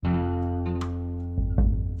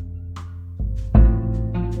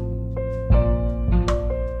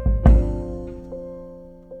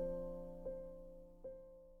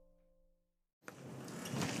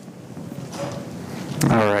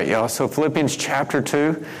right, y'all. So Philippians chapter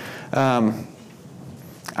 2. I'm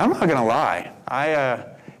not going to lie.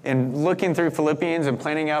 In looking through Philippians and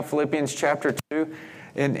planning out Philippians chapter 2,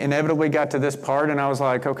 inevitably got to this part, and I was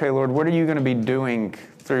like, okay, Lord, what are you going to be doing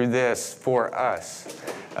through this for us?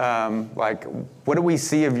 What do we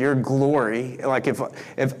see of your glory? Like,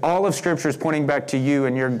 if all of Scripture is pointing back to you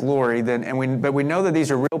and your glory, but we know that these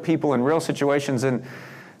are real people in real situations, and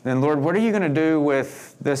then, Lord, what are you going to do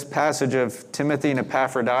with this passage of Timothy and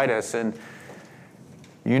Epaphroditus? And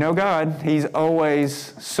you know God, He's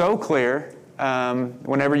always so clear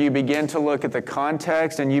whenever you begin to look at the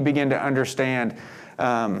context and you begin to understand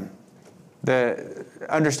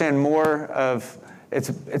more of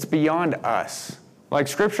it's beyond us. Like,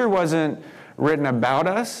 Scripture wasn't written about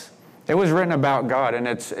us. It was written about God, and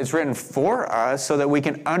it's written for us so that we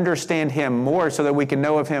can understand Him more, so that we can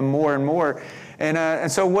know of Him more and more.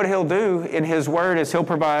 And so what He'll do in His Word is He'll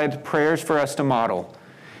provide prayers for us to model.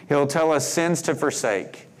 He'll tell us sins to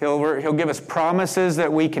forsake. He'll give us promises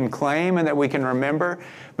that we can claim and that we can remember.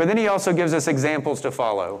 But then He also gives us examples to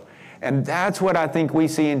follow. And that's what I think we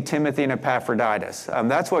see in Timothy and Epaphroditus.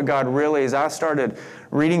 That's what God really, as I started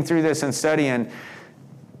reading through this and studying,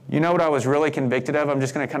 you know what I was really convicted of? I'm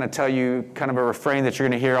just going to kind of tell you kind of a refrain that you're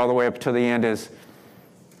going to hear all the way up to the end is,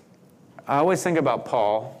 I always think about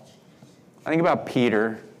Paul. I think about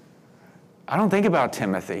Peter. I don't think about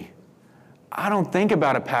Timothy. I don't think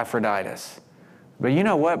about Epaphroditus. But you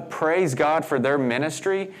know what? Praise God for their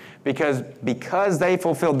ministry, because they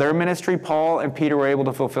fulfilled their ministry, Paul and Peter were able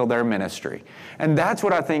to fulfill their ministry. And that's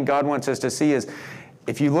what I think God wants us to see is,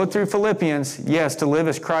 if you look through Philippians, yes, to live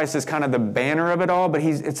as Christ is kind of the banner of it all, but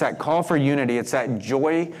it's that call for unity. It's that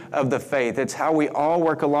joy of the faith. It's how we all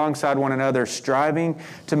work alongside one another, striving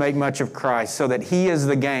to make much of Christ so that He is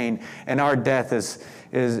the gain and our death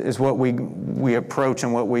is what we approach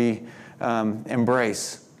and what we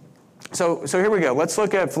embrace. So here we go. Let's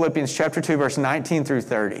look at Philippians chapter 2, verse 19 through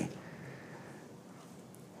 30.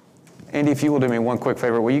 Andy, if you will do me one quick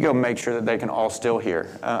favor, will you go make sure that they can all still hear?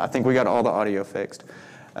 I think we got all the audio fixed.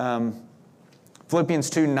 Philippians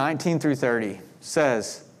 2, 19 through 30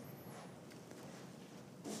 says,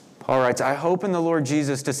 Paul writes, I hope in the Lord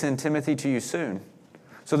Jesus to send Timothy to you soon,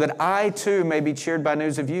 so that I too may be cheered by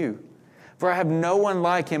news of you. For I have no one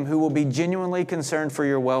like him who will be genuinely concerned for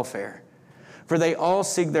your welfare. For they all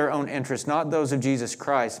seek their own interests, not those of Jesus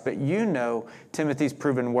Christ, but you know Timothy's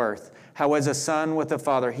proven worth, how as a son with the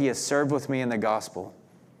Father he has served with me in the gospel.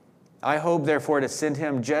 I hope, therefore, to send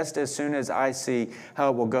him just as soon as I see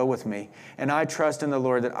how it will go with me. And I trust in the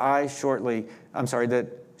Lord that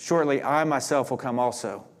shortly I myself will come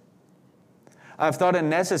also. I've thought it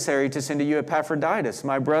necessary to send to you Epaphroditus,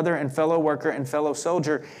 my brother and fellow worker and fellow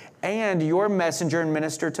soldier, and your messenger and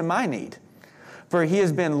minister to my need. For he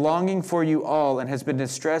has been longing for you all and has been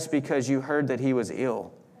distressed because you heard that he was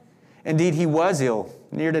ill. Indeed, he was ill,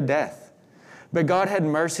 near to death. But God had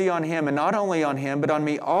mercy on him, and not only on him, but on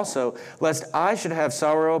me also, lest I should have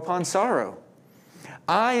sorrow upon sorrow.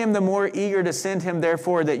 I am the more eager to send him,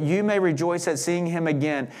 therefore, that you may rejoice at seeing him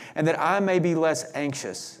again, and that I may be less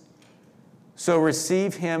anxious. So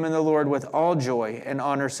receive him in the Lord with all joy and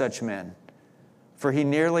honor such men. For he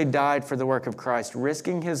nearly died for the work of Christ,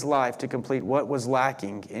 risking his life to complete what was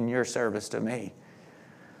lacking in your service to me.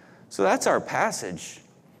 So that's our passage.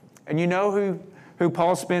 And you know who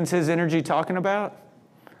Paul spends his energy talking about?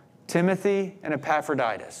 Timothy and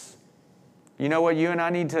Epaphroditus. You know what you and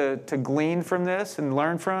I need to glean from this and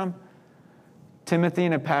learn from? Timothy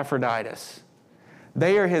and Epaphroditus.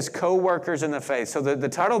 They are his co-workers in the faith. So the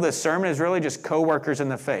title of this sermon is really just co-workers in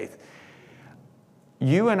the faith.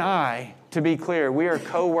 You and I, to be clear, we are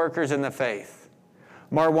co-workers in the faith.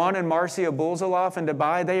 Marwan and Marcy of Bulzaloff in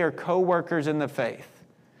Dubai, they are co-workers in the faith.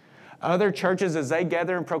 Other churches, as they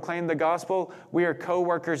gather and proclaim the gospel, we are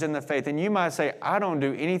co-workers in the faith. And you might say, I don't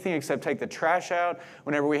do anything except take the trash out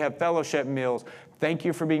whenever we have fellowship meals. Thank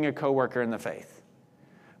you for being a co-worker in the faith.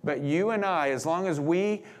 But you and I, as long as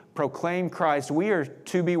we proclaim Christ, we are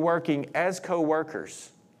to be working as co-workers.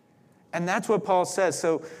 And that's what Paul says.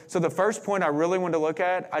 So the first point I really want to look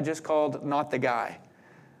at, I just called not the guy.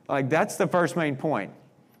 Like, that's the first main point.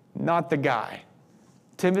 Not the guy.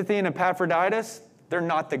 Timothy and Epaphroditus, they're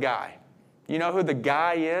not the guy. You know who the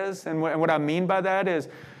guy is? And what I mean by that is,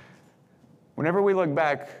 whenever we look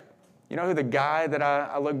back, you know who the guy that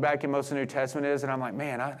I look back in most of the New Testament is? And I'm like,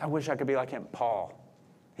 man, I wish I could be like him. Paul.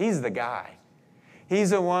 He's the guy. He's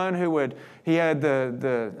the one he had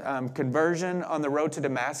the conversion on the road to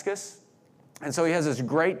Damascus. And so he has this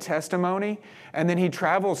great testimony, and then he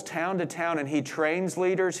travels town to town, and he trains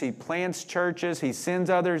leaders, he plants churches, he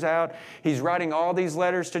sends others out. He's writing all these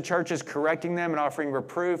letters to churches, correcting them and offering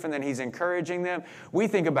reproof, and then he's encouraging them. We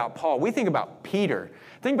think about Paul. We think about Peter.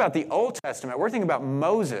 Think about the Old Testament. We're thinking about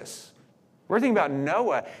Moses. We're thinking about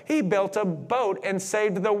Noah. He built a boat and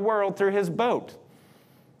saved the world through his boat.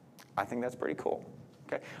 I think that's pretty cool.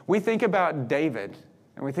 Okay. We think about David,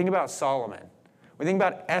 and we think about Solomon. We think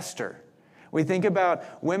about Esther. We think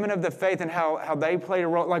about women of the faith and how they played a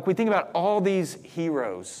role. Like, we think about all these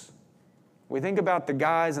heroes. We think about the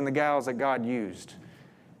guys and the gals that God used.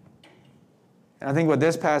 And I think what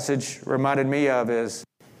this passage reminded me of is,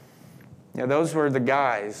 those were the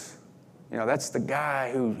guys. That's the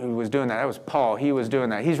guy who was doing that. That was Paul. He was doing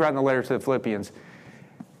that. He's writing the letter to the Philippians.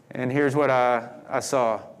 And here's what I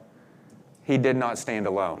saw. He did not stand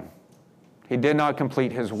alone. He did not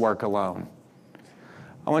complete his work alone.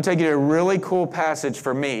 I want to take you to a really cool passage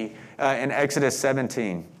for me in Exodus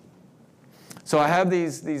 17. So I have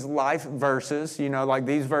these life verses, like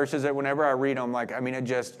these verses that whenever I read them, it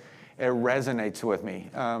resonates with me.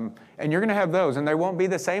 And you're going to have those, and they won't be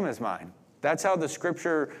the same as mine. That's how the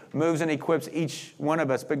Scripture moves and equips each one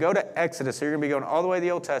of us. But go to Exodus. So you're going to be going all the way to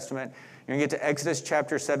the Old Testament. You're going to get to Exodus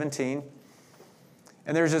chapter 17.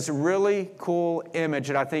 And there's this really cool image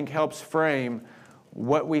that I think helps frame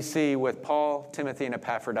what we see with Paul, Timothy, and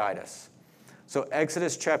Epaphroditus. So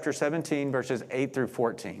Exodus chapter 17, verses 8 through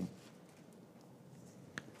 14.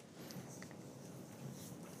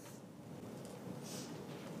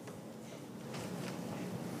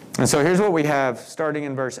 And so here's what we have starting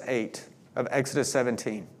in verse 8 of Exodus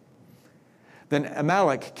 17. Then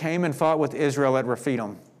Amalek came and fought with Israel at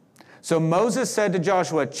Rephidim. So Moses said to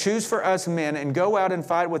Joshua, "Choose for us men and go out and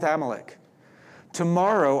fight with Amalek.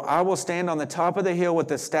 Tomorrow I will stand on the top of the hill with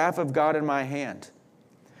the staff of God in my hand."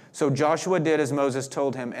 So Joshua did as Moses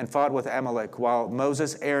told him and fought with Amalek, while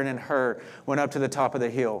Moses, Aaron, and Hur went up to the top of the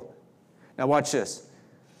hill. Now watch this.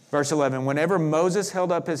 Verse 11, whenever Moses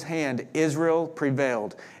held up his hand, Israel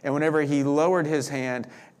prevailed. And whenever he lowered his hand,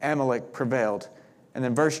 Amalek prevailed. And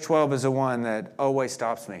then verse 12 is the one that always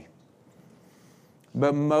stops me.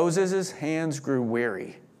 But Moses' hands grew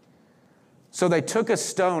weary. So they took a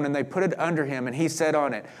stone and they put it under him, and he sat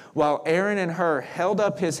on it, while Aaron and Hur held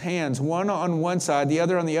up his hands, one on one side, the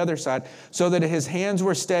other on the other side, so that his hands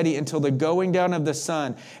were steady until the going down of the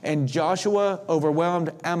sun. And Joshua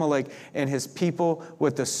overwhelmed Amalek and his people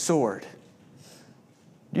with the sword.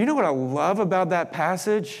 Do you know what I love about that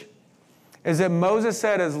passage? Is that Moses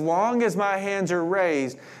said, as long as my hands are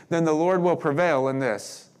raised, then the Lord will prevail in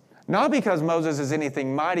this. Not because Moses is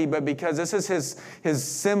anything mighty, but because this is his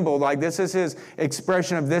symbol. Like, this is his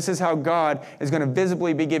expression of this is how God is going to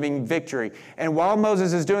visibly be giving victory. And while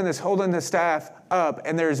Moses is doing this, holding the staff up,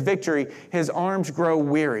 and there's victory, his arms grow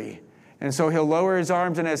weary. And so he'll lower his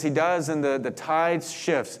arms, and as he does, and the tide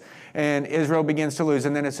shifts, and Israel begins to lose.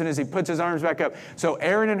 And then as soon as he puts his arms back up, so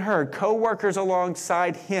Aaron and Hur, co-workers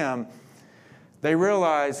alongside him, they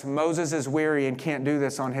realize Moses is weary and can't do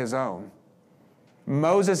this on his own.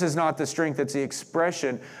 Moses is not the strength, it's the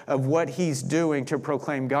expression of what he's doing to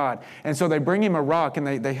proclaim God. And so they bring him a rock,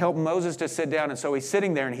 and they help Moses to sit down. And so he's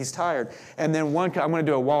sitting there and he's tired. And then I'm going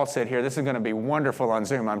to do a wall sit here. This is going to be wonderful on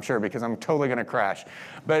Zoom, I'm sure, because I'm totally going to crash.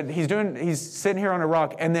 But he's sitting here on a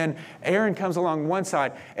rock. And then Aaron comes along one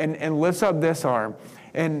side and lifts up this arm.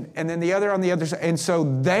 And then the other on the other side. And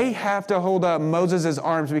so they have to hold up Moses'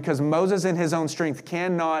 arms because Moses in his own strength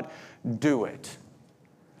cannot do it.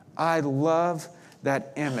 I love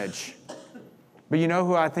that image. But you know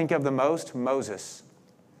who I think of the most? Moses.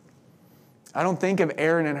 I don't think of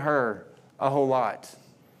Aaron and Hur a whole lot.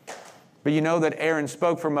 But you know that Aaron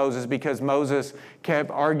spoke for Moses because Moses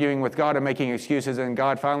kept arguing with God and making excuses, and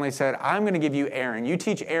God finally said, I'm going to give you Aaron. You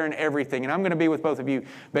teach Aaron everything, and I'm going to be with both of you,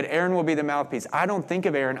 but Aaron will be the mouthpiece. I don't think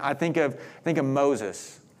of Aaron. I think of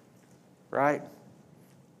Moses, right?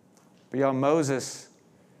 But y'all, Moses,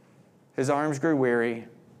 his arms grew weary,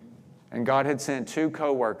 and God had sent two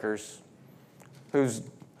co-workers whose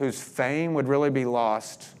fame would really be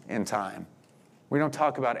lost in time. We don't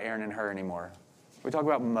talk about Aaron and Hur anymore. We talk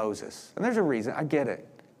about Moses. And there's a reason. I get it.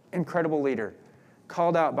 Incredible leader.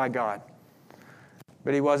 Called out by God.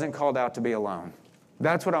 But he wasn't called out to be alone.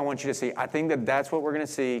 That's what I want you to see. I think that's what we're going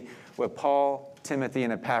to see with Paul, Timothy,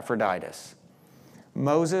 and Epaphroditus.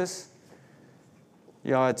 Moses,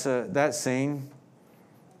 y'all, that scene,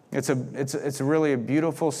 it's really a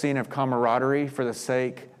beautiful scene of camaraderie for the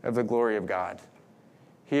sake of the glory of God.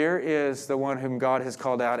 Here is the one whom God has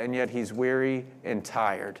called out, and yet he's weary and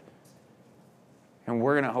tired. And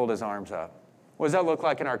we're going to hold his arms up. What does that look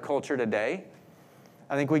like in our culture today?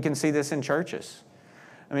 I think we can see this in churches.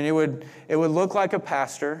 I mean, it would look like a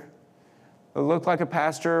pastor. It would look like a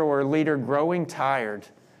pastor or a leader growing tired.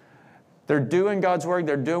 They're doing God's work.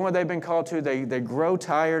 They're doing what they've been called to. They grow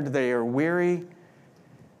tired. They are weary.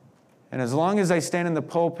 And as long as they stand in the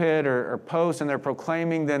pulpit or post and they're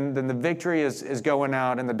proclaiming, then the victory is going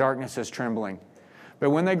out and the darkness is trembling. But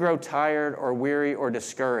when they grow tired or weary or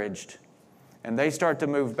discouraged and they start to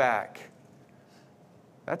move back,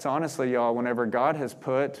 that's honestly, y'all, whenever God has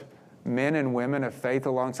put men and women of faith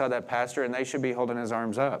alongside that pastor, and they should be holding his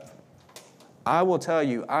arms up. I will tell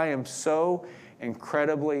you, I am so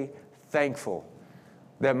incredibly thankful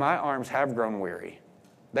that my arms have grown weary.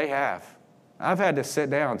 They have. I've had to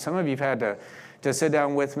sit down. Some of you have had to sit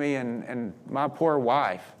down with me, and my poor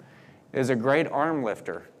wife is a great arm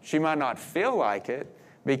lifter. She might not feel like it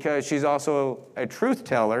because she's also a truth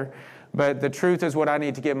teller, but the truth is what I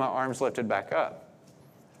need to get my arms lifted back up.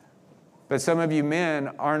 But some of you men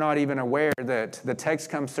are not even aware that the text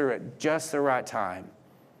comes through at just the right time.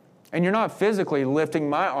 And you're not physically lifting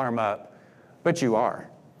my arm up, but you are.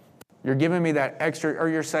 You're giving me that extra, or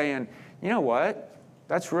you're saying, you know what?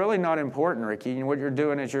 That's really not important, Ricky. And what you're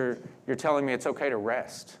doing is you're telling me it's okay to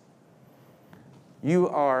rest. You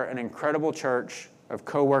are an incredible church of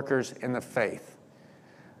co-workers in the faith.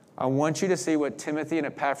 I want you to see what Timothy and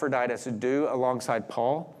Epaphroditus do alongside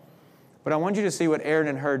Paul, but I want you to see what Aaron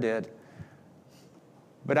and Hur did.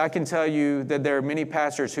 But I can tell you that there are many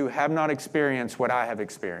pastors who have not experienced what I have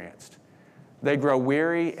experienced. They grow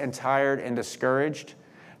weary and tired and discouraged.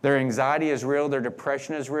 Their anxiety is real. Their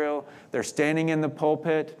depression is real. They're standing in the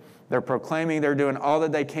pulpit. They're proclaiming. They're doing all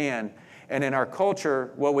that they can. And in our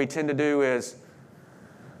culture, what we tend to do is,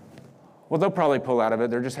 well, they'll probably pull out of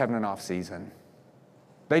it. They're just having an off season.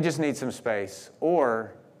 They just need some space.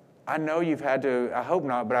 Or, I know you've had to, I hope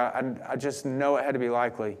not, but I just know it had to be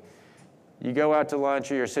likely. You go out to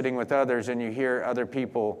lunch or you're sitting with others and you hear other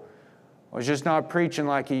people, well, he's just not preaching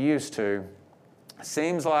like he used to.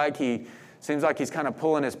 Seems like he's kind of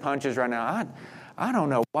pulling his punches right now. I don't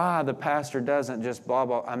know why the pastor doesn't just blah,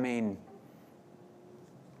 blah. I mean,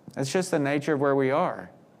 it's just the nature of where we are.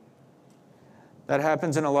 That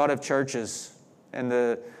happens in a lot of churches. And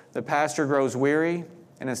the pastor grows weary,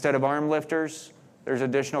 and instead of arm lifters, there's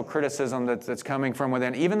additional criticism that's coming from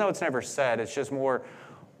within. Even though it's never said, it's just more,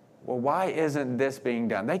 well, why isn't this being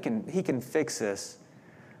done? He can fix this.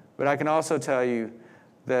 But I can also tell you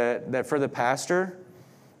that for the pastor,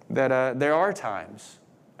 that there are times.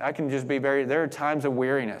 There are times of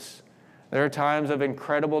weariness. There are times of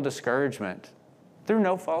incredible discouragement through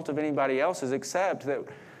no fault of anybody else's, except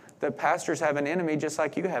that pastors have an enemy just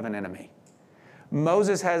like you have an enemy.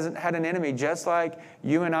 Moses had an enemy just like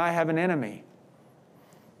you and I have an enemy.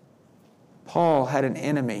 Paul had an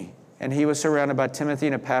enemy, and he was surrounded by Timothy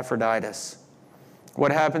and Epaphroditus.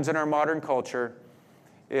 What happens in our modern culture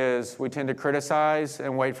is we tend to criticize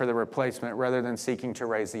and wait for the replacement rather than seeking to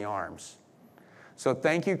raise the arms. So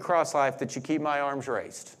thank you, Cross Life, that you keep my arms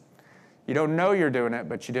raised. You don't know you're doing it,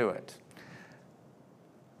 but you do it.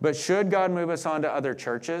 But should God move us on to other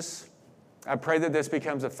churches, I pray that this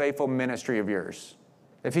becomes a faithful ministry of yours.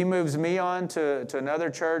 If he moves me on to another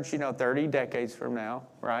church, 30 decades from now,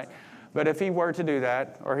 right? But if he were to do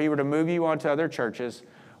that, or he were to move you on to other churches,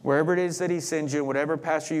 wherever it is that he sends you, whatever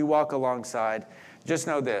pastor you walk alongside, just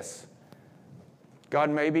know this. God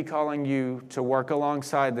may be calling you to work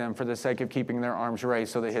alongside them for the sake of keeping their arms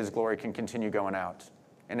raised so that his glory can continue going out.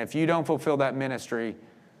 And if you don't fulfill that ministry,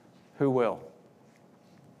 who will?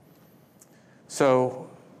 So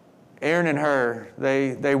Aaron and Hur,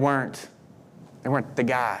 they weren't the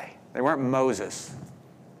guy. They weren't Moses.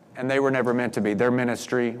 And they were never meant to be. Their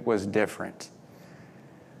ministry was different.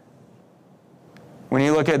 When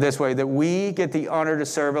you look at it this way, that we get the honor to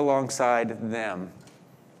serve alongside them.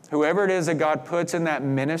 Whoever it is that God puts in that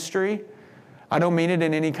ministry, I don't mean it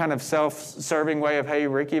in any kind of self-serving way of, hey,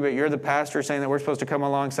 Ricky, but you're the pastor saying that we're supposed to come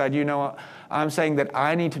alongside you. No, I'm saying that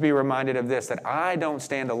I need to be reminded of this, that I don't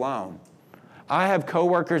stand alone. I have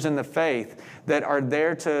coworkers in the faith that are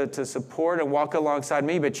there to support and walk alongside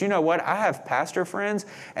me. But you know what? I have pastor friends,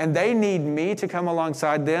 and they need me to come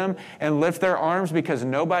alongside them and lift their arms because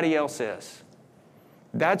nobody else is.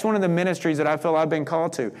 That's one of the ministries that I feel I've been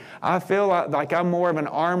called to. I feel like I'm more of an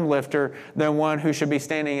arm lifter than one who should be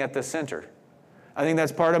standing at the center. I think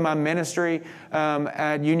that's part of my ministry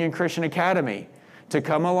at Union Christian Academy, to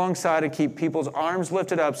come alongside and keep people's arms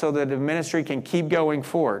lifted up so that the ministry can keep going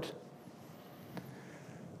forward.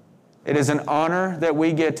 It is an honor that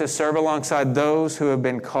we get to serve alongside those who have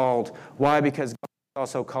been called. Why? Because God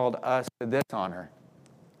also called us to this honor.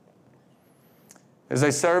 As they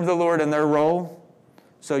serve the Lord in their role,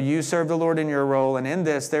 So you serve the Lord in your role, and in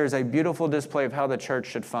this there's a beautiful display of how the church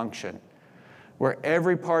should function, where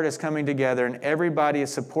every part is coming together and everybody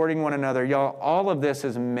is supporting one another. Y'all, all of this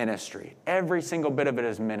is ministry. Every single bit of it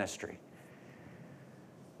is ministry.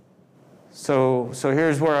 So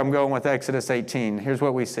here's where I'm going with Exodus 18. Here's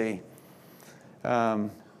what we see.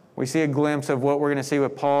 We see a glimpse of what we're going to see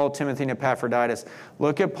with Paul, Timothy, and Epaphroditus.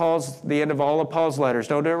 Look at the end of all of Paul's letters.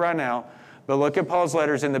 Don't do it right now, but look at Paul's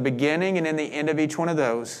letters in the beginning and in the end of each one of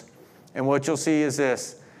those. And what you'll see is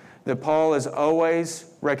this, that Paul is always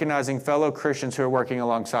recognizing fellow Christians who are working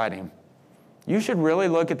alongside him. You should really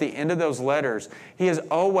look at the end of those letters. He is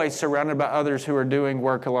always surrounded by others who are doing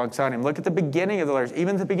work alongside him. Look at the beginning of the letters,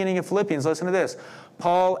 even at the beginning of Philippians. Listen to this.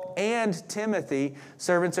 Paul and Timothy,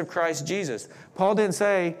 servants of Christ Jesus. Paul didn't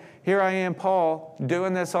say, here I am, Paul,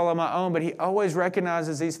 doing this all on my own, but he always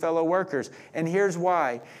recognizes these fellow workers. And here's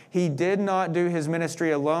why. He did not do his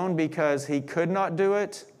ministry alone because he could not do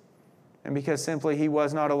it, and because simply he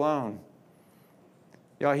was not alone.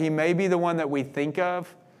 Y'all, he may be the one that we think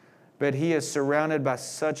of, but he is surrounded by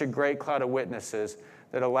such a great cloud of witnesses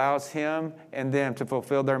that allows him and them to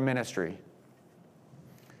fulfill their ministry.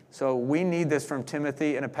 So we need this from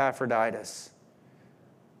Timothy and Epaphroditus.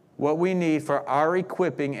 What we need for our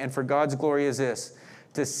equipping and for God's glory is this,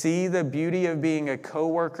 to see the beauty of being a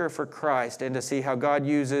co-worker for Christ and to see how God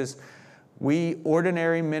uses we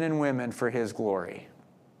ordinary men and women for His glory.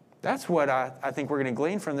 That's what I think we're going to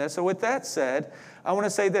glean from this. So with that said, I want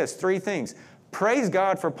to say this, 3 things. Praise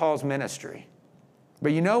God for Paul's ministry.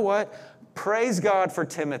 But you know what? Praise God for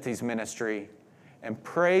Timothy's ministry. And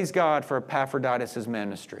praise God for Epaphroditus'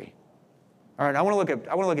 ministry. All right, I want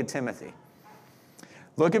to look at Timothy.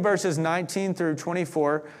 Look at verses 19 through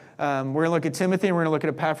 24. We're going to look at Timothy and we're going to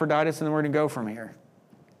look at Epaphroditus and then we're going to go from here.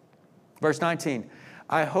 Verse 19.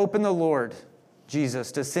 I hope in the Lord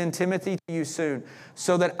Jesus to send Timothy to you soon,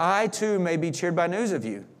 so that I too may be cheered by news of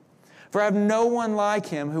you. For I have no one like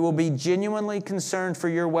him who will be genuinely concerned for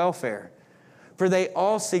your welfare. For they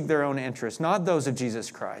all seek their own interests, not those of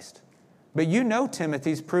Jesus Christ. But you know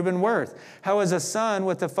Timothy's proven worth, how as a son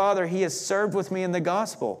with the Father he has served with me in the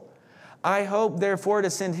gospel. I hope therefore to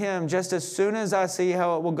send him just as soon as I see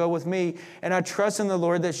how it will go with me, and I trust in the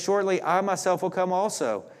Lord that shortly I myself will come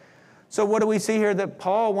also. So what do we see here? That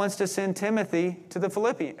Paul wants to send Timothy to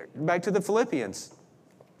back to the Philippians.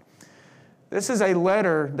 This is a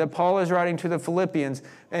letter that Paul is writing to the Philippians.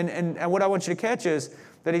 And what I want you to catch is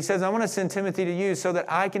that he says, I want to send Timothy to you so that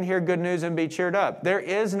I can hear good news and be cheered up. There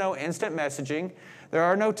is no instant messaging. There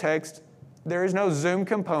are no texts. There is no Zoom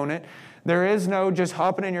component. There is no just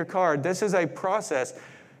hopping in your car. This is a process.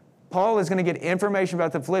 Paul is going to get information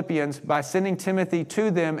about the Philippians by sending Timothy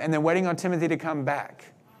to them and then waiting on Timothy to come back.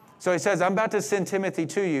 So he says, I'm about to send Timothy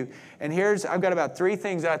to you. And I've got about 3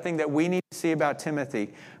 things I think that we need to see about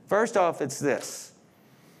Timothy. First off, it's this.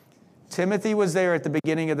 Timothy was there at the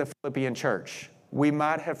beginning of the Philippian church. We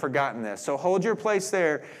might have forgotten this. So hold your place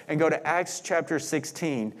there and go to Acts chapter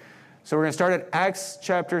 16. So we're going to start at Acts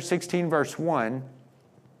chapter 16, verse 1,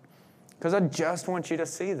 because I just want you to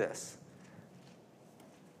see this.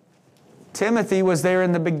 Timothy was there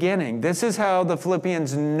in the beginning. This is how the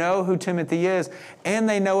Philippians know who Timothy is, and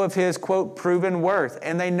they know of his, quote, proven worth,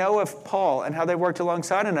 and they know of Paul and how they worked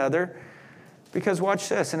alongside another. Because watch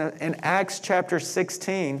this, in Acts chapter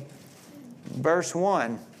 16, verse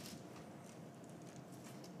 1,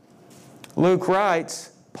 Luke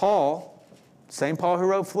writes, Paul, same Paul who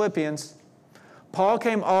wrote Philippians, Paul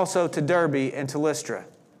came also to Derbe and to Lystra.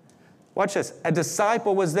 Watch this. A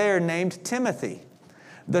disciple was there named Timothy,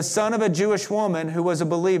 the son of a Jewish woman who was a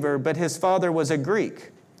believer, but his father was a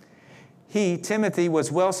Greek. He, Timothy, was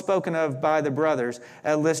well spoken of by the brothers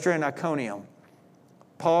at Lystra and Iconium.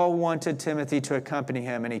 Paul wanted Timothy to accompany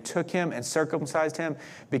him, and he took him and circumcised him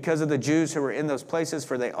because of the Jews who were in those places,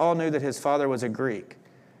 for they all knew that his father was a Greek.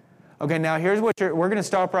 Okay, now here's what we're going to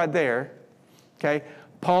stop right there. Okay,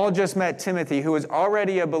 Paul just met Timothy, who was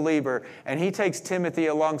already a believer, and he takes Timothy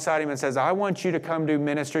alongside him and says, I want you to come do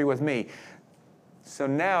ministry with me. So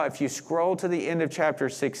now, if you scroll to the end of chapter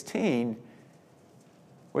 16,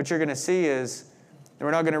 what you're going to see is, and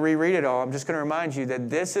we're not going to reread it all, I'm just going to remind you that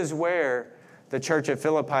this is where the church at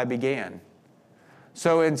Philippi began.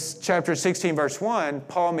 So in chapter 16, verse 1,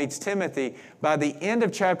 Paul meets Timothy. By the end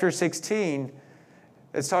of chapter 16,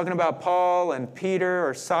 it's talking about Paul and Peter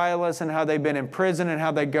or Silas and how they've been in prison and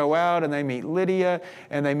how they go out and they meet Lydia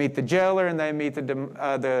and they meet the jailer and they meet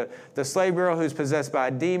the slave girl who's possessed by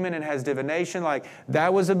a demon and has divination. Like,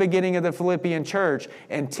 that was the beginning of the Philippian church,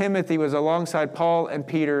 and Timothy was alongside Paul and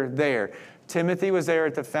Peter there. Timothy was there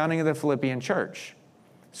at the founding of the Philippian church.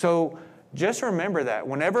 So Just remember that.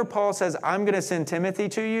 Whenever Paul says, I'm going to send Timothy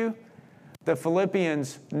to you, the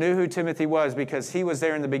Philippians knew who Timothy was because he was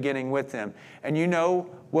there in the beginning with them. And you know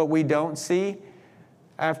what we don't see?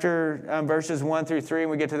 After verses 1 through 3,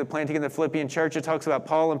 and we get to the planting of the Philippian church, it talks about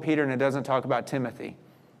Paul and Peter, and it doesn't talk about Timothy.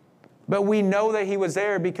 But we know that he was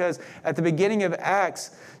there because at the beginning of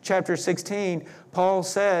Acts chapter 16, Paul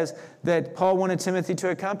says that Paul wanted Timothy to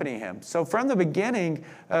accompany him. So from the beginning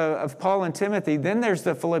of Paul and Timothy, then there's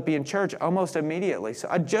the Philippian church almost immediately. So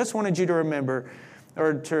I just wanted you to remember,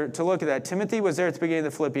 or to look at that. Timothy was there at the beginning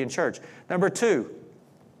of the Philippian church. Number 2,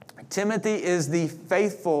 Timothy is the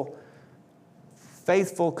faithful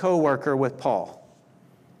co-worker with Paul.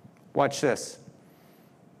 Watch this.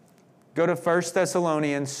 Go to 1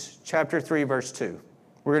 Thessalonians chapter 3, verse 2.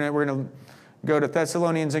 We're going to go to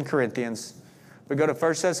Thessalonians and Corinthians, but go to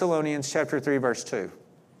 1 Thessalonians chapter 3, verse 2.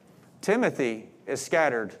 Timothy is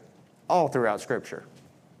scattered all throughout Scripture.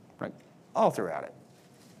 Right? All throughout it.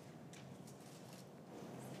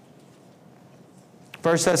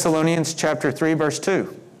 1 Thessalonians chapter 3, verse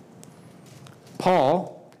 2.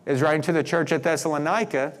 Paul is writing to the church at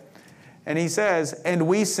Thessalonica, and he says, and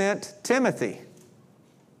we sent Timothy.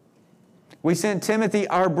 We sent Timothy,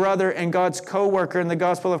 our brother and God's co-worker in the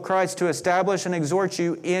gospel of Christ, to establish and exhort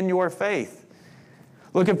you in your faith.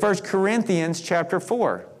 Look at 1 Corinthians chapter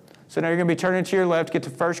 4. So now you're going to be turning to your left, get to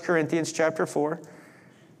 1 Corinthians chapter 4.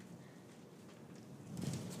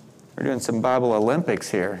 We're doing some Bible Olympics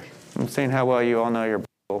here. I'm seeing how well you all know your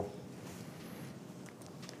Bible.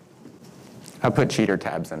 I put cheater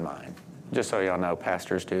tabs in mine, just so y'all know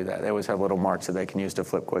pastors do that. They always have little marks that they can use to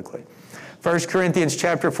flip quickly. 1 Corinthians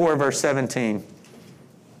chapter 4, verse 17.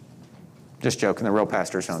 Just joking, the real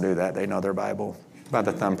pastors don't do that. They know their Bible by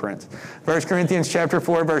the thumbprints. 1 Corinthians chapter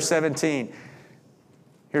 4, verse 17.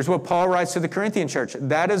 Here's what Paul writes to the Corinthian church.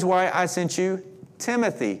 That is why I sent you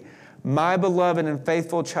Timothy, my beloved and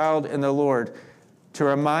faithful child in the Lord, to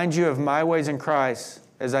remind you of my ways in Christ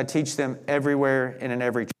as I teach them everywhere and in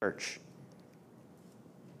every church.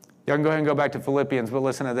 Y'all can go ahead and go back to Philippians, but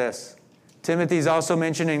listen to this. Timothy's also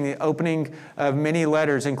mentioned in the opening of many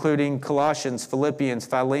letters, including Colossians, Philippians,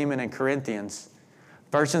 Philemon, and Corinthians.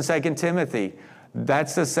 1 and 2 Timothy,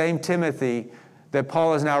 that's the same Timothy that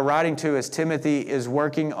Paul is now writing to as Timothy is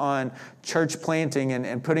working on church planting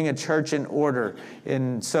and putting a church in order.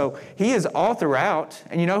 And so he is all throughout.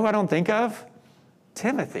 And you know who I don't think of?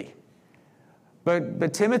 Timothy.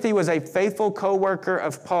 But Timothy was a faithful co-worker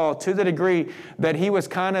of Paul to the degree that he was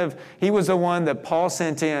the one that Paul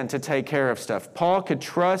sent in to take care of stuff. Paul could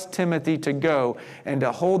trust Timothy to go and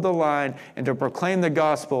to hold the line and to proclaim the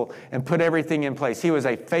gospel and put everything in place. He was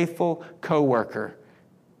a faithful co-worker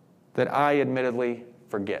that I admittedly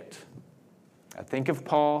forget. I think of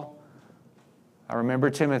Paul. I remember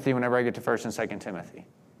Timothy whenever I get to 1 and 2 Timothy.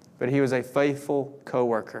 But he was a faithful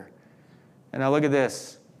co-worker. And now look at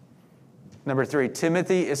this. Number 3,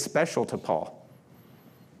 Timothy is special to Paul.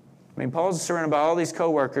 I mean, Paul's surrounded by all these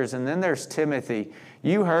co-workers, and then there's Timothy.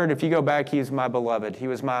 You heard, if you go back, he's my beloved. He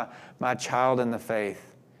was my child in the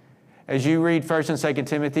faith. As you read 1 and 2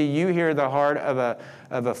 Timothy, you hear the heart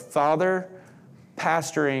of a father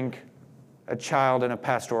pastoring a child in a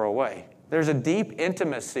pastoral way. There's a deep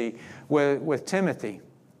intimacy with Timothy.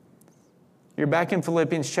 You're back in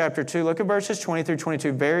Philippians chapter 2. Look at verses 20 through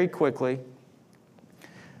 22 very quickly.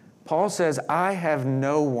 Paul says, I have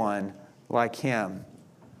no one like him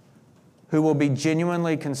who will be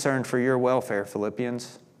genuinely concerned for your welfare,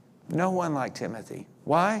 Philippians. No one like Timothy.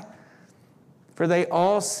 Why? For they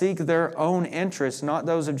all seek their own interests, not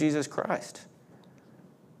those of Jesus Christ.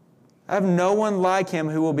 I have no one like him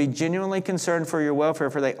who will be genuinely concerned for your welfare,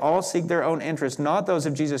 for they all seek their own interests, not those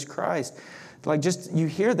of Jesus Christ. You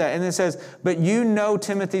hear that, and it says, but you know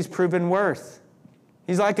Timothy's proven worth.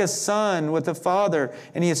 He's like a son with the father,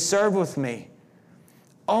 and he has served with me.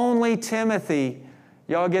 Only Timothy,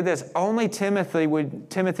 y'all get this, only Timothy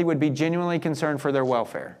would be genuinely concerned for their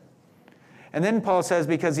welfare. And then Paul says,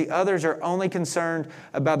 because the others are only concerned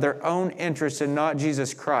about their own interests and not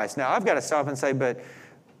Jesus Christ. Now, I've got to stop and say, but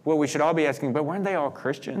what we should all be asking, but weren't they all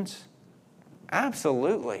Christians?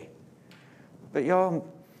 Absolutely. But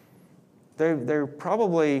y'all, they're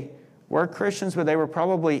probably were Christians, but they were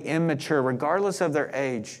probably immature, regardless of their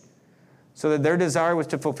age, so that their desire was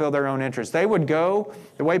to fulfill their own interests. They would go,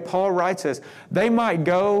 the way Paul writes this, they might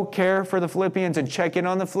go care for the Philippians and check in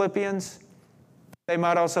on the Philippians. They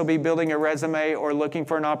might also be building a resume or looking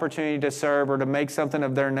for an opportunity to serve or to make something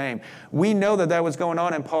of their name. We know that was going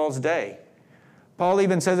on in Paul's day. Paul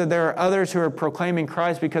even says that there are others who are proclaiming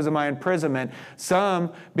Christ because of my imprisonment,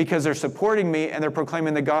 some because they're supporting me and they're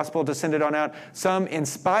proclaiming the gospel to send it on out, some in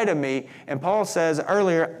spite of me. And Paul says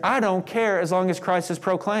earlier, I don't care as long as Christ is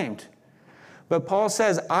proclaimed. But Paul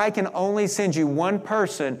says, I can only send you one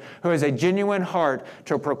person who has a genuine heart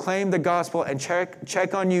to proclaim the gospel and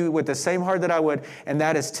check on you with the same heart that I would, and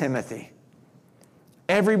that is Timothy.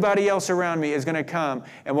 Everybody else around me is going to come,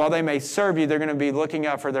 and while they may serve you, they're going to be looking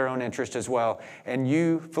out for their own interest as well. And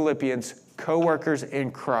you, Philippians, co-workers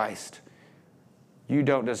in Christ, you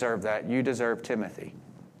don't deserve that. You deserve Timothy.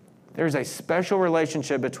 There's a special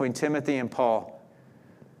relationship between Timothy and Paul.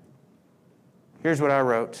 Here's what I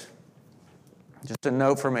wrote. Just a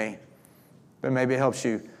note for me, but maybe it helps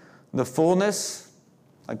you. The fullness,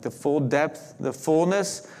 like the full depth, the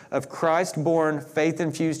fullness of Christ-born,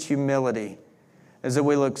 faith-infused humility is that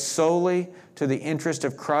we look solely to the interest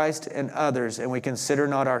of Christ and others, and we consider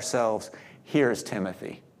not ourselves. Here's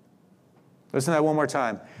Timothy. Listen to that one more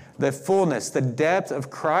time. The fullness, the depth of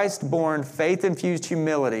Christ-born, faith-infused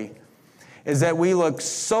humility is that we look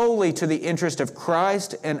solely to the interest of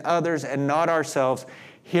Christ and others and not ourselves.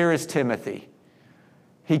 Here is Timothy.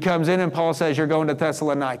 He comes in and Paul says, you're going to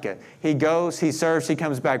Thessalonica. He goes, he serves, he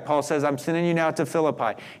comes back. Paul says, I'm sending you now to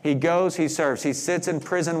Philippi. He goes, he serves. He sits in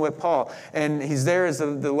prison with Paul, and he's there as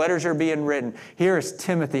the letters are being written. Here is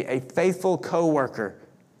Timothy, a faithful co-worker.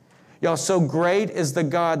 Y'all, so great is the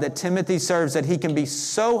God that Timothy serves that he can be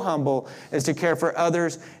so humble as to care for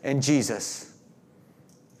others and Jesus.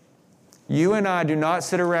 You and I do not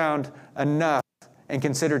sit around enough and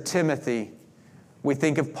consider Timothy. We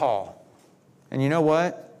think of Paul. And you know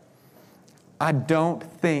what? I don't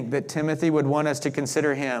think that Timothy would want us to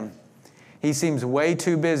consider him. He seems way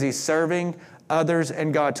too busy serving others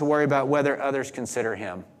and God to worry about whether others consider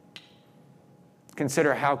him.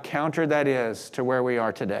 Consider how counter that is to where we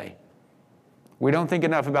are today. We don't think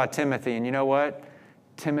enough about Timothy, and you know what?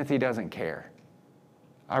 Timothy doesn't care.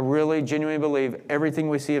 I really genuinely believe everything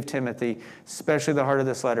we see of Timothy, especially the heart of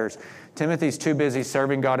this letter, Timothy's too busy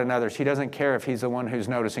serving God and others. He doesn't care if he's the one who's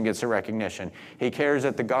noticed and gets the recognition. He cares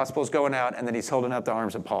that the gospel's going out and that he's holding up the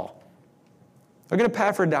arms of Paul. Look at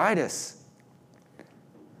Epaphroditus.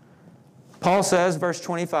 Paul says, verse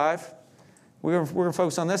 25, we're going to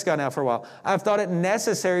focus on this guy now for a while. I've thought it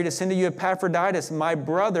necessary to send to you Epaphroditus, my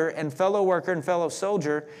brother and fellow worker and fellow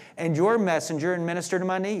soldier, and your messenger and minister to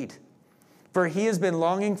my need. For he has been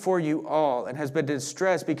longing for you all and has been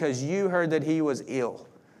distressed because you heard that he was ill.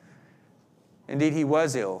 Indeed, he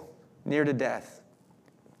was ill, near to death.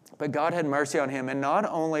 But God had mercy on him, and not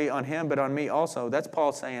only on him, but on me also. That's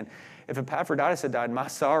Paul saying, if Epaphroditus had died, my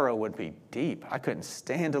sorrow would be deep. I couldn't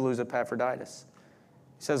stand to lose Epaphroditus.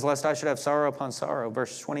 He says, lest I should have sorrow upon sorrow.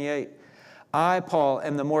 Verse 28. I, Paul,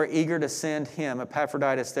 am the more eager to send him,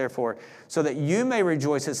 Epaphroditus, therefore, so that you may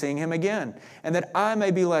rejoice at seeing him again, and that I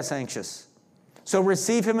may be less anxious. So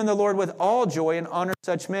receive him in the Lord with all joy and honor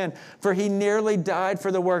such men, for he nearly died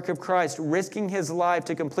for the work of Christ, risking his life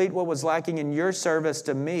to complete what was lacking in your service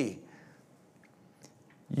to me.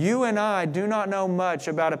 You and I do not know much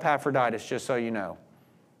about Epaphroditus, just so you know.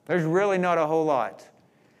 There's really not a whole lot.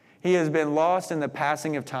 He has been lost in the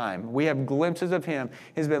passing of time. We have glimpses of him.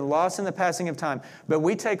 He's been lost in the passing of time. But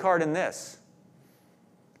we take heart in this,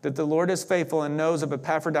 that the Lord is faithful and knows of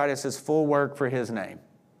Epaphroditus' full work for his name.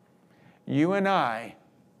 You and I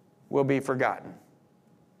will be forgotten.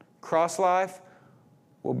 Cross Life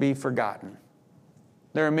will be forgotten.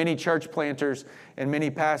 There are many church planters and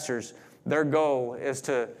many pastors. Their goal is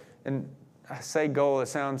to, and I say goal, it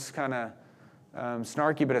sounds kind of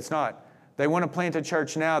snarky, but it's not. They want to plant a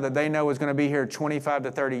church now that they know is going to be here 25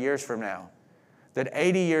 to 30 years from now. That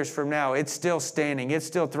 80 years from now, it's still standing, it's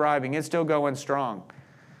still thriving, it's still going strong.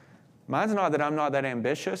 Mine's not that I'm not that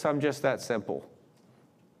ambitious, I'm just that simple.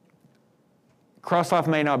 Cross Life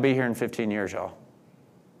may not be here in 15 years, y'all.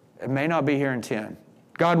 It may not be here in 10.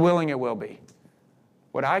 God willing, it will be.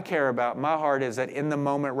 What I care about, my heart, is that in the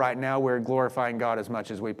moment right now, we're glorifying God as much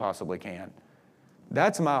as we possibly can.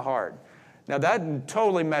 That's my heart. Now, that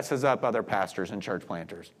totally messes up other pastors and church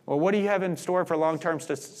planters. Well, what do you have in store for long-term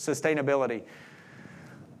sustainability?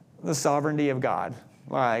 The sovereignty of God.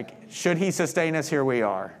 Like, should he sustain us, here we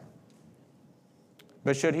are.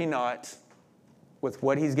 But should he not, with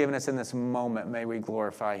what he's given us in this moment, may we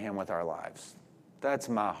glorify him with our lives. That's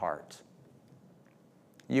my heart.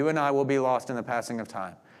 You and I will be lost in the passing of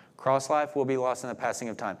time. Cross Life will be lost in the passing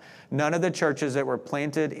of time. None of the churches that were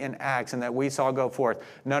planted in Acts and that we saw go forth,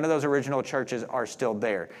 none of those original churches are still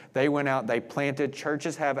there. They went out, they planted.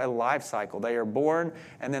 Churches have a life cycle. They are born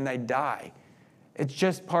and then they die. It's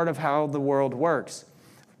just part of how the world works.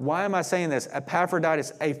 Why am I saying this?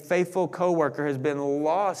 Epaphroditus, a faithful co-worker, has been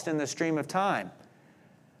lost in the stream of time.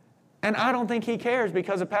 And I don't think he cares,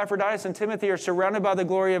 because Epaphroditus and Timothy are surrounded by the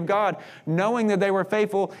glory of God, knowing that they were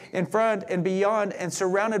faithful in front and beyond, and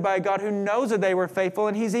surrounded by a God who knows that they were faithful,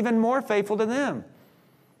 and he's even more faithful to them.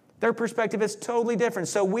 Their perspective is totally different.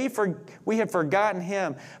 So we have forgotten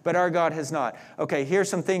him, but our God has not. Okay, here's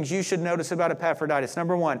some things you should notice about Epaphroditus.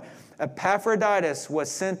 Number one, Epaphroditus was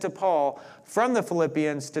sent to Paul from the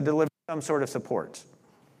Philippians to deliver some sort of support.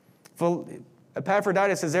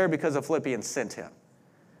 Epaphroditus is there because the Philippians sent him.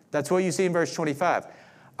 That's what you see in verse 25.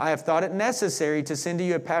 I have thought it necessary to send to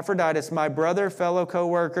you Epaphroditus, my brother, fellow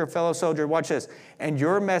co-worker, fellow soldier, watch this, and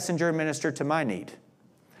your messenger and minister to my need.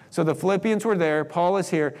 So the Philippians were there. Paul is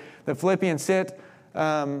here. The Philippians sent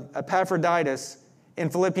Epaphroditus in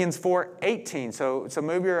Philippians 4:18. So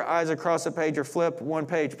move your eyes across the page, or flip one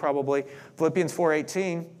page probably. Philippians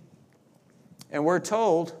 4:18. And we're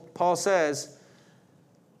told, Paul says,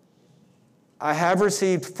 I have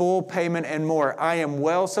received full payment and more. I am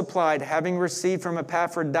well supplied, having received from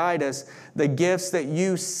Epaphroditus the gifts that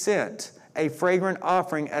you sent, a fragrant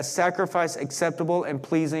offering, a sacrifice acceptable and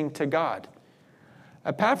pleasing to God.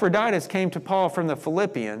 Epaphroditus came to Paul from the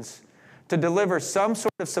Philippians to deliver some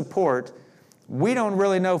sort of support. We don't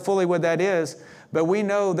really know fully what that is, but we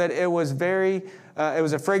know that it was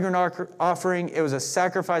a fragrant offering. It was a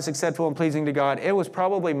sacrifice acceptable and pleasing to God. It was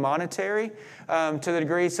probably monetary to the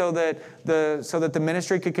degree so that the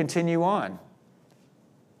ministry could continue on.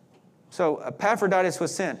 So Epaphroditus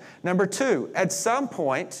was sent. Number two, at some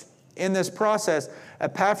point in this process,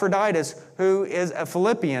 Epaphroditus, who is a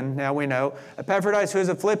Philippian, now we know, Epaphroditus, who is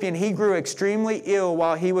a Philippian, he grew extremely ill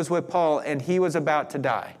while he was with Paul, and he was about to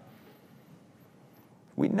die.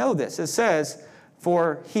 We know this. It says,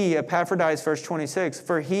 for he, Epaphroditus, verse 26,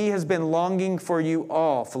 for he has been longing for you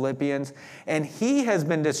all, Philippians, and he has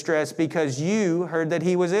been distressed because you heard that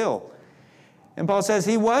he was ill. And Paul says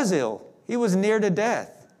he was ill. He was near to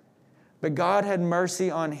death. But God had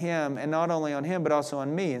mercy on him, and not only on him, but also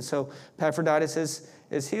on me. And so Epaphroditus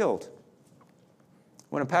is healed.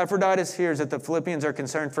 When Epaphroditus hears that the Philippians are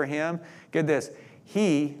concerned for him, get this,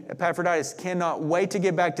 Epaphroditus, cannot wait to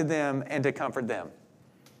get back to them and to comfort them.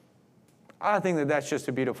 I think that that's just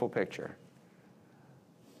a beautiful picture.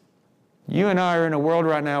 You and I are in a world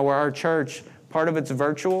right now where our church, part of it's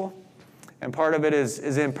virtual, and part of it is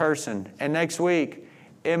in person. And next week,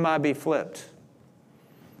 it might be flipped.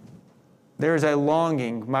 There's a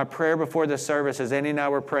longing. My prayer before the service, as Andy and I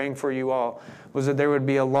were praying for you all, was that there would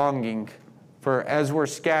be a longing for, as we're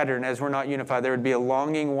scattered and as we're not unified, there would be a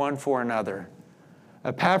longing one for another.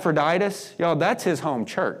 Epaphroditus, y'all, that's his home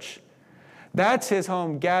church. That's his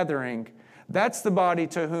home gathering. That's the body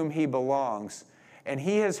to whom he belongs. And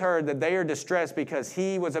he has heard that they are distressed because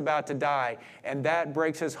he was about to die, and that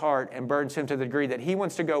breaks his heart and burdens him to the degree that he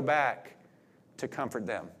wants to go back to comfort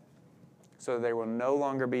them, so they will no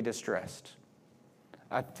longer be distressed.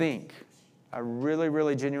 I really,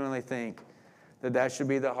 really genuinely think that that should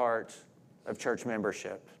be the heart of church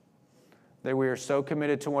membership. That we are so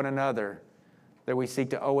committed to one another that we seek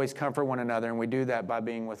to always comfort one another, and we do that by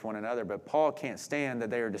being with one another. But Paul can't stand that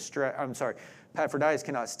they are distressed. Epaphroditus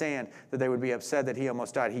cannot stand that they would be upset that he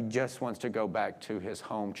almost died. He just wants to go back to his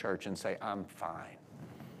home church and say, I'm fine.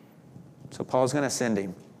 So Paul's going to send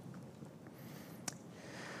him.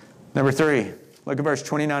 Number 3, look at verse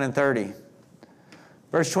 29 and 30.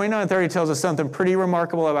 Verse 29 and 30 tells us something pretty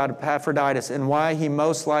remarkable about Epaphroditus and why he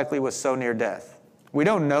most likely was so near death. We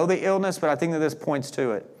don't know the illness, but I think that this points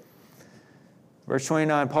to it. Verse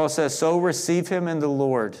 29, Paul says, so receive him in the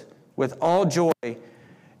Lord with all joy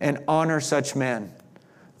and honor such men,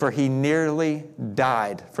 for he nearly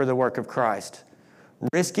died for the work of Christ,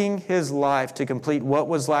 risking his life to complete what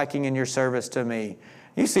was lacking in your service to me.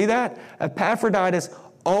 You see that? Epaphroditus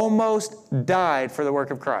almost died for the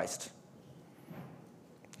work of Christ.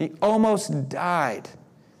 He almost died.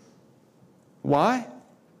 Why?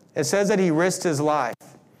 It says that he risked his life.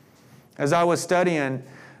 As I was studying,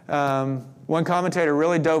 one commentator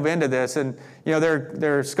really dove into this, and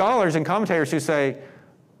there are scholars and commentators who say,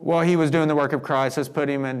 well, he was doing the work of Christ, let's put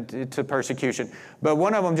him into persecution. But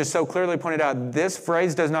one of them just so clearly pointed out, this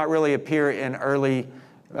phrase does not really appear in early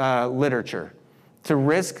literature. To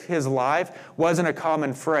risk his life wasn't a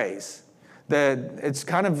common phrase. It's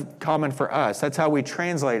kind of common for us. That's how we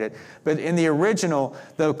translate it. But in the original,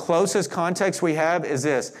 the closest context we have is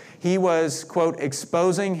this. He was, quote,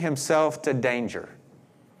 exposing himself to danger.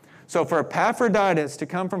 So for Epaphroditus to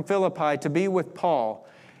come from Philippi to be with Paul,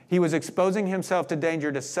 he was exposing himself to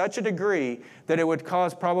danger to such a degree that it would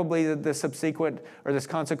cause probably the subsequent or this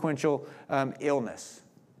consequential illness.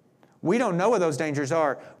 We don't know what those dangers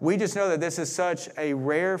are. We just know that this is such a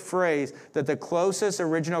rare phrase that the closest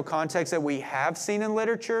original context that we have seen in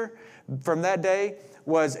literature from that day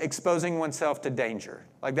was exposing oneself to danger.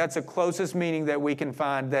 Like that's the closest meaning that we can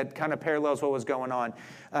find that kind of parallels what was going on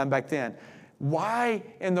back then. Why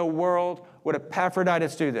in the world would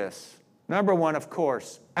Epaphroditus do this? Number one, of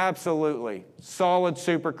course, absolutely. Solid,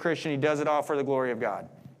 super Christian. He does it all for the glory of God,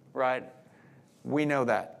 right? We know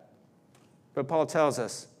that. But Paul tells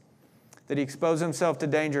us that he exposed himself to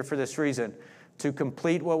danger for this reason, to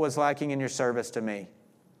complete what was lacking in your service to me.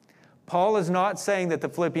 Paul is not saying that the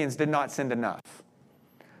Philippians did not send enough.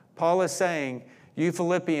 Paul is saying, you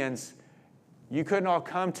Philippians, you couldn't all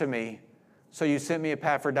come to me, so you sent me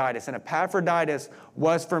Epaphroditus. And Epaphroditus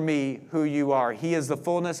was for me who you are. He is the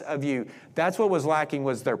fullness of you. That's what was lacking,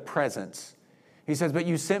 was their presence. He says, but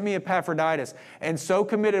you sent me Epaphroditus. And so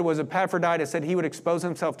committed was Epaphroditus that he would expose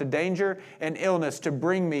himself to danger and illness to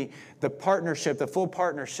bring me the partnership, the full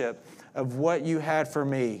partnership of what you had for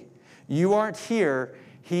me. You aren't here.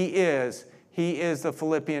 He is. He is the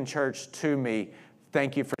Philippian church to me.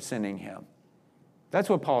 Thank you for sending him. That's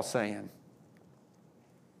what Paul's saying.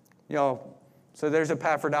 Y'all, so there's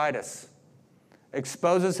Epaphroditus.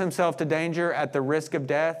 Exposes himself to danger at the risk of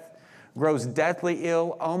death, grows deathly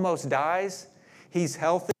ill, almost dies. He's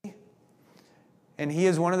healthy. And he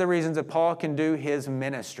is one of the reasons that Paul can do his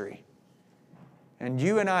ministry. And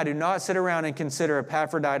you and I do not sit around and consider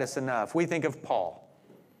Epaphroditus enough. We think of Paul.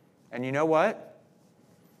 And you know what?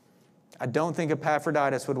 I don't think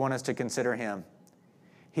Epaphroditus would want us to consider him.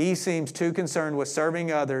 He seems too concerned with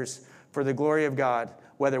serving others for the glory of God,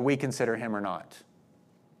 whether we consider him or not.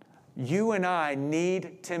 You and I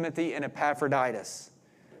need Timothy and Epaphroditus.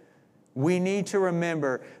 We need to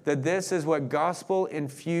remember that this is what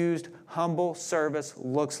gospel-infused, humble service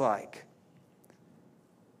looks like.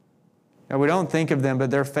 Now, we don't think of them,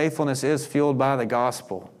 but their faithfulness is fueled by the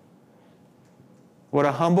gospel. What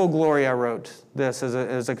a humble glory, I wrote this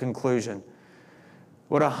as a conclusion.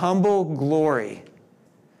 What a humble glory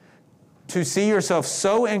to see yourself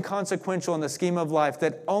so inconsequential in the scheme of life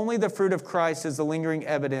that only the fruit of Christ is the lingering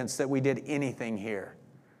evidence that we did anything here.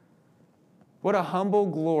 What a humble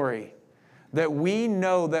glory that we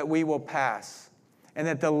know that we will pass, and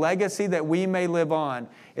that the legacy that we may live on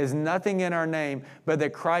is nothing in our name, but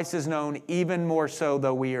that Christ is known even more so,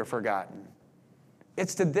 though we are forgotten.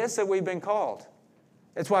 It's to this that we've been called.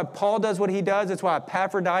 It's why Paul does what he does. It's why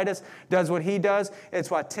Epaphroditus does what he does.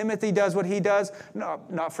 It's why Timothy does what he does,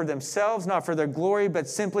 not for themselves, not for their glory, but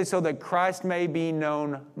simply so that Christ may be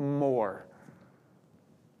known more.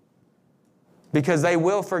 Because they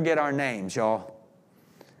will forget our names, y'all.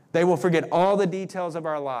 They will forget all the details of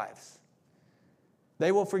our lives.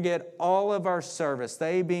 They will forget all of our service,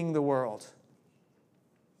 they being the world.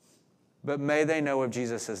 But may they know of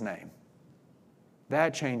Jesus' name.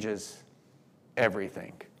 That changes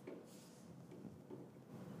everything.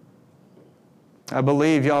 I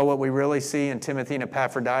believe, y'all, what we really see in Timothy and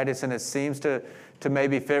Epaphroditus, and it seems to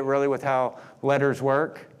maybe fit really with how letters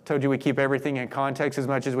work. Told you we keep everything in context as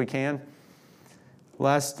much as we can.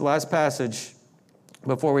 Last passage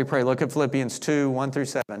before we pray. Look at Philippians 2, 1 through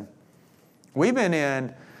 7. We've been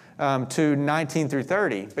in 2, 19 through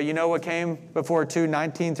 30. But you know what came before 2,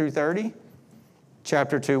 19 through 30?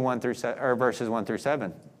 Chapter 2, 1 through or verses 1 through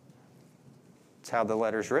 7. It's how the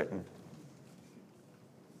letter's written.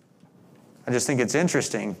 I just think it's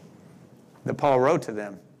interesting that Paul wrote to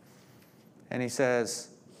them. And he says,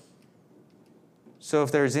 so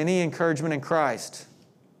if there's any encouragement in Christ,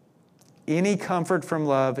 any comfort from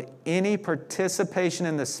love, any participation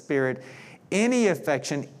in the Spirit, any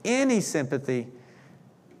affection, any sympathy,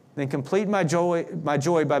 then complete my joy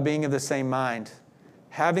by being of the same mind,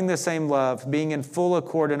 having the same love, being in full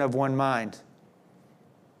accord and of one mind.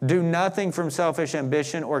 Do nothing from selfish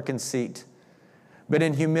ambition or conceit, but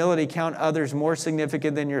in humility count others more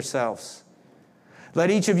significant than yourselves. Let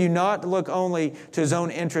each of you not look only to his own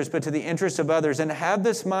interest, but to the interest of others, and have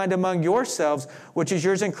this mind among yourselves, which is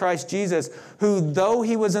yours in Christ Jesus, who, though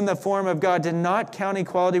he was in the form of God, did not count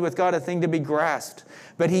equality with God a thing to be grasped,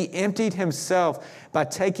 but he emptied himself by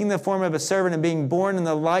taking the form of a servant and being born in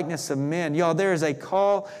the likeness of men. Y'all, there is a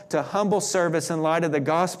call to humble service in light of the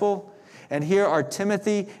gospel. And here are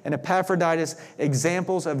Timothy and Epaphroditus,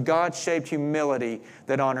 examples of God-shaped humility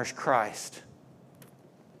that honors Christ.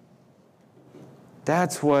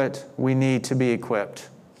 That's what we need to be equipped.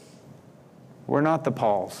 We're not the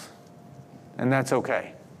Pauls, and that's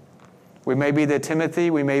okay. We may be the Timothy,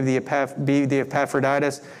 we may be the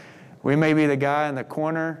Epaphroditus, we may be the guy in the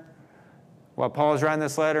corner while Paul's writing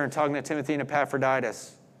this letter and talking to Timothy and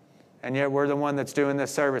Epaphroditus, and yet we're the one that's doing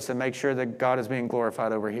this service and make sure that God is being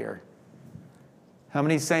glorified over here. How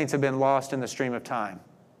many saints have been lost in the stream of time?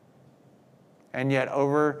 And yet,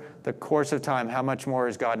 over the course of time, how much more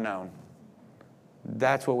is God known?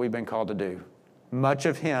 That's what we've been called to do. Much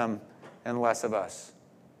of Him and less of us.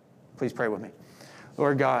 Please pray with me.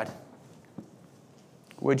 Lord God,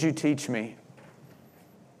 would you teach me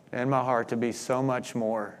in my heart to be so much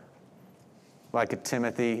more like a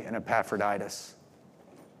Timothy and Epaphroditus?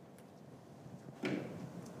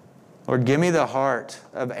 Lord, give me the heart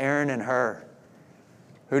of Aaron and Hur,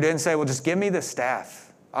 who didn't say, well, just give me the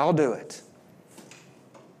staff. I'll do it.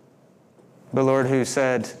 But Lord, who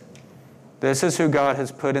said, this is who God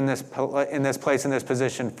has put in this place, in this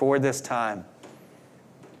position for this time.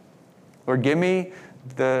 Lord, give me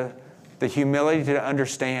the humility to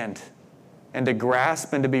understand and to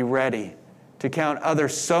grasp and to be ready to count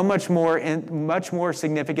others so much more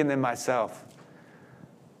significant than myself.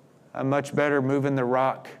 I'm much better moving the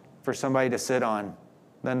rock for somebody to sit on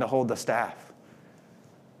than to hold the staff.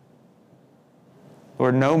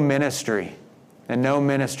 Lord, no ministry and no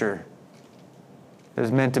minister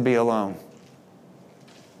is meant to be alone.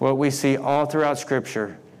 What we see all throughout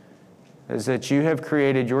Scripture is that you have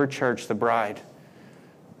created your church, the bride,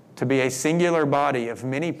 to be a singular body of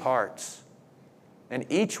many parts, and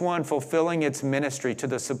each one fulfilling its ministry to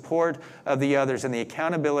the support of the others and the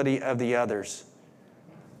accountability of the others,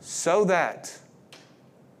 so that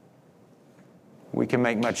we can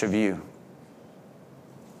make much of you.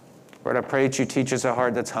 Lord, I pray that you teach us a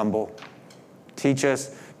heart that's humble. Teach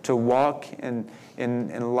us to walk in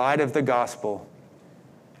light of the gospel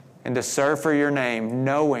and to serve for your name,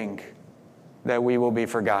 knowing that we will be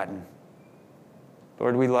forgotten.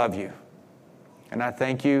 Lord, we love you. And I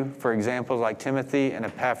thank you for examples like Timothy and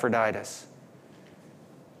Epaphroditus.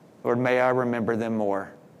 Lord, may I remember them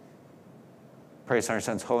more. Praise in our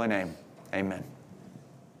Son's holy name. Amen.